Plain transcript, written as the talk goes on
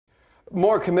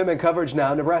More commitment coverage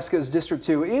now. Nebraska's District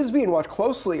 2 is being watched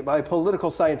closely by political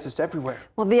scientists everywhere.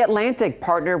 Well, The Atlantic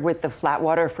partnered with the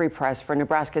Flatwater Free Press for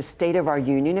Nebraska's State of Our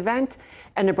Union event,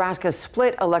 and Nebraska's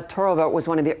split electoral vote was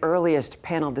one of the earliest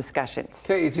panel discussions.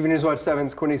 KETV News Watch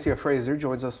 7's Quinicia Fraser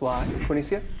joins us live.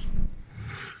 Quinicia?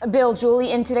 Bill,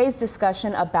 Julie, in today's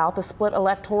discussion about the split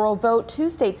electoral vote, two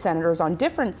state senators on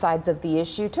different sides of the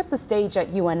issue took the stage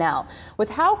at UNL. With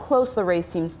how close the race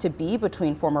seems to be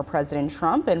between former President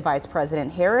Trump and Vice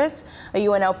President Harris, a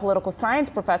UNL political science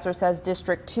professor says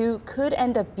District 2 could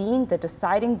end up being the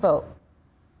deciding vote.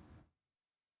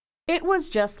 It was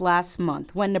just last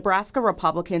month when Nebraska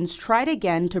Republicans tried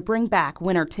again to bring back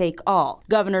winner-take-all.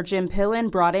 Governor Jim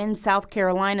Pillen brought in South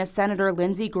Carolina Senator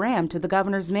Lindsey Graham to the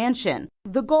governor's mansion.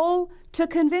 The goal? To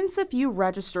convince a few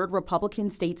registered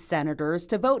Republican state senators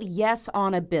to vote yes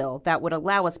on a bill that would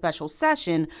allow a special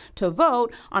session to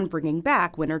vote on bringing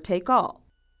back winner-take-all.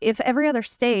 If every other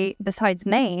state besides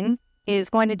Maine is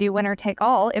going to do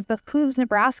winner-take-all, it behooves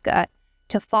Nebraska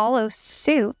to follow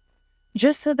suit,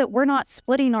 just so that we're not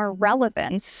splitting our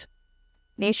relevance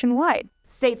nationwide.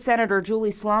 State Senator Julie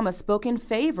Slama spoke in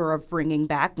favor of bringing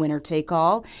back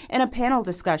winner-take-all in a panel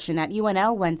discussion at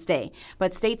UNL Wednesday.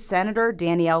 But State Senator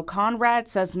Danielle Conrad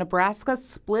says Nebraska's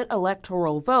split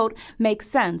electoral vote makes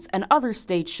sense and other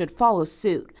states should follow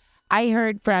suit. I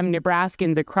heard from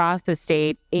Nebraskans across the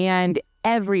state and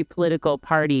every political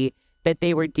party that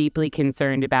they were deeply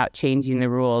concerned about changing the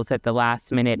rules at the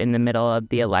last minute in the middle of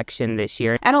the election this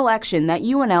year. An election that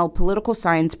UNL political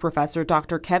science professor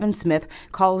Dr. Kevin Smith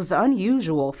calls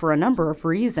unusual for a number of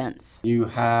reasons. You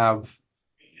have,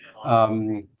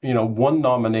 one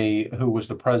nominee who was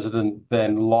the president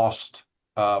then lost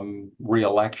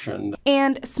re-election.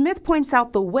 And Smith points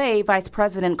out the way Vice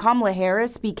President Kamala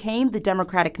Harris became the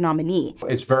Democratic nominee.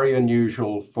 It's very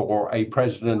unusual for a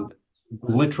president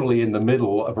literally in the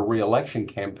middle of a re-election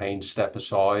campaign step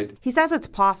aside. He says it's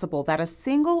possible that a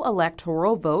single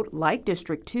electoral vote like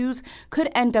District 2's could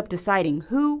end up deciding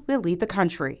who will lead the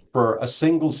country. For a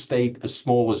single state as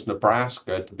small as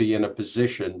Nebraska to be in a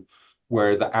position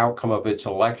where the outcome of its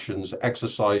elections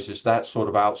exercises that sort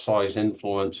of outsized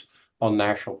influence on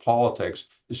national politics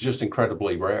is just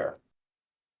incredibly rare.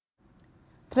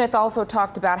 Smith also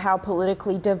talked about how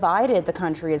politically divided the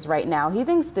country is right now. He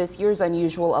thinks this year's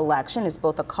unusual election is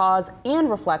both a cause and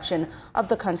reflection of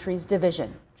the country's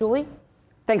division. Julie?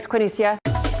 Thanks, Quinicia.